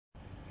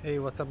Hey,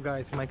 what's up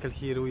guys, Michael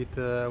here with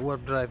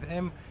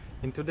WarpDriveM.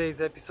 In today's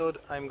episode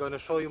I'm gonna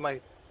show you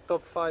my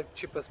top 5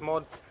 cheapest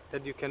mods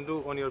that you can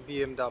do on your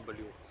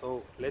BMW.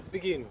 So let's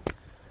begin.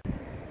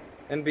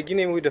 And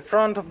beginning with the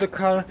front of the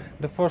car,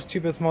 the first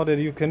cheapest mod that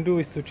you can do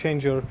is to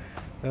change your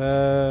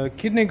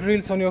kidney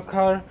grills on your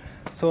car.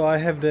 So I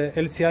have the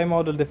LCI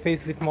model, the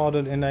facelift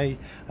model, and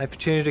I've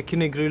changed the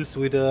kidney grills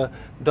with a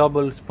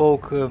double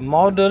spoke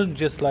model,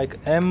 just like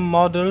M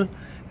model.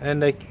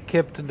 And I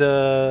kept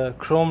the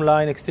chrome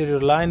line,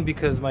 exterior line,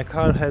 because my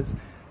car has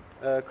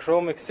a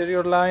chrome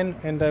exterior line,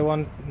 and I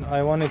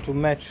wanted to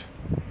match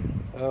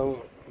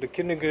the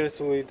kidney grills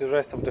with the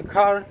rest of the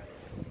car.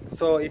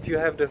 So if you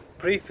have the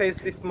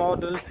pre-facelift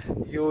model,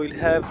 you will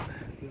have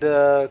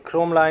the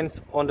chrome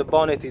lines on the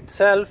bonnet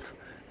itself.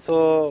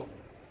 So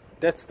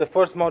that's the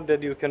first mod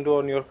that you can do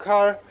on your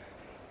car.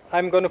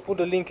 I'm gonna put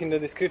a link in the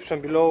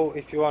description below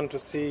if you want to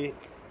see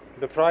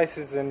the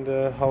prices and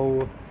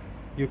how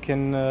you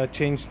can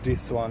change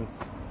these ones.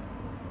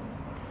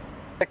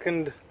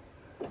 Second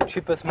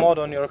cheapest mod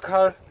on your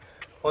car,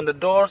 on the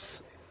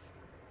doors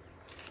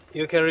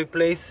you can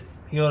replace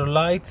your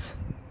lights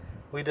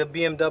with a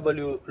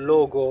BMW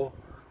logo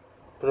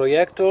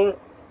projector.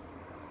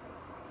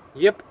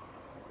 Yep,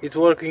 it's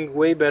working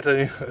way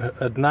better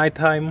at night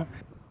time.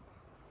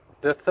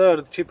 The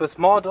third cheapest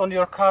mod on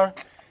your car,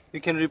 you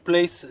can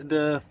replace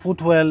the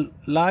footwell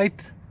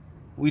light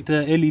with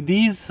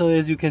LEDs. So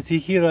as you can see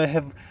here, I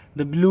have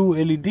the blue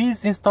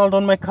LEDs installed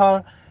on my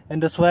car,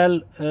 and as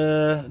well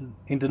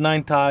in the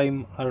night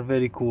time are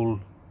very cool.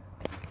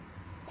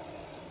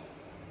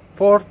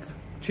 Fourth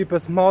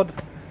cheapest mod,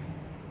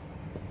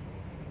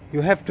 you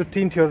have to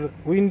tint your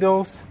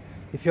windows.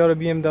 If you're a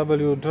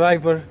BMW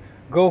driver,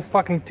 go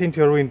fucking tint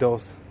your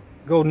windows.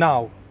 Go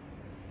now.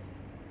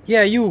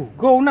 Yeah, you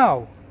go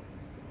now.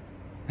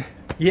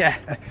 Yeah.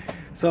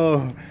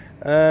 So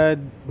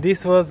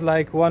this was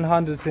like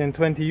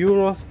 120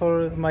 euros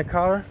for my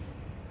car.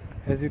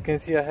 As you can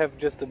see, I have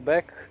just the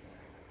back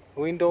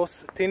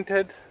windows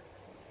tinted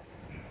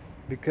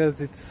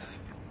because it's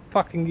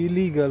fucking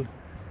illegal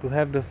to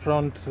have the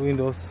front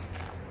windows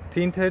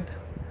tinted,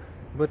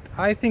 but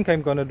I think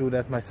I'm gonna do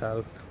that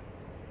myself.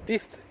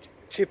 Fifth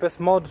cheapest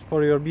mod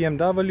for your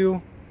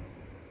BMW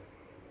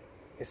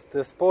is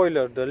the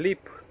spoiler, the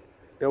lip,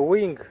 the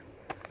wing,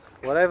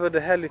 whatever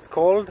the hell it's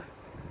called.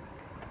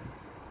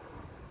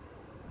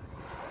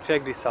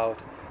 Check this out.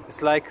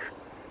 It's like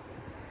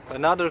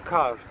another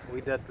car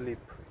with that lip.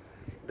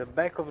 The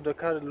back of the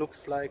car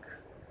looks like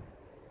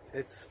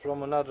it's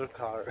from another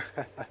car.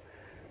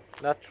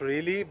 Not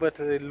really, but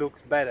it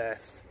looks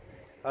badass.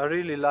 I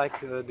really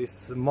like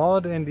this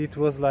mod, and it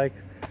was like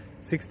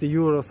 60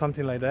 euros,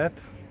 something like that.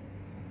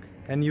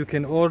 And you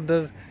can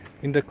order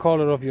in the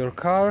color of your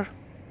car.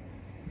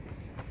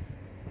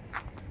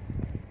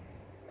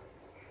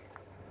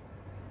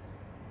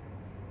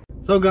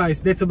 So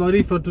guys, that's about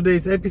it for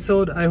today's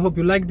episode. I hope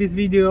you liked this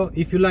video.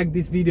 If you like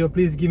this video,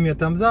 please give me a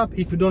thumbs up.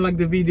 If you don't like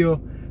the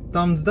video,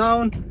 thumbs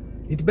down.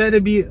 It better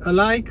be a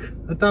like,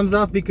 a thumbs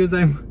up, because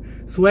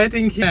I'm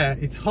sweating here. Yeah,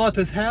 it's hot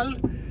as hell.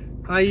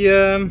 I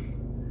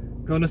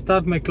gonna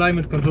start my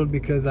climate control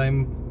because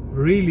I'm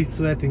really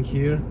sweating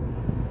here.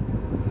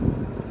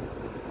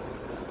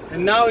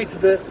 And now it's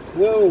the,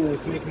 whoa,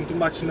 it's making too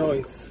much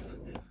noise.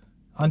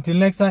 Until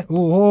next time.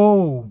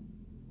 Oh,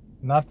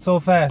 not so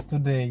fast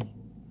today.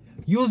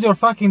 Use your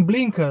fucking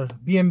blinker,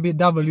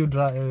 BMW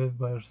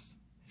drivers.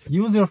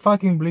 Use your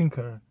fucking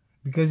blinker,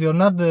 because you're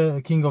not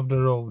the king of the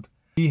road.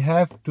 We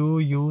have to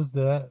use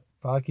the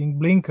fucking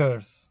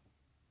blinkers.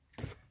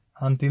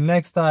 Until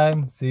next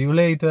time, see you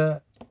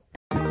later.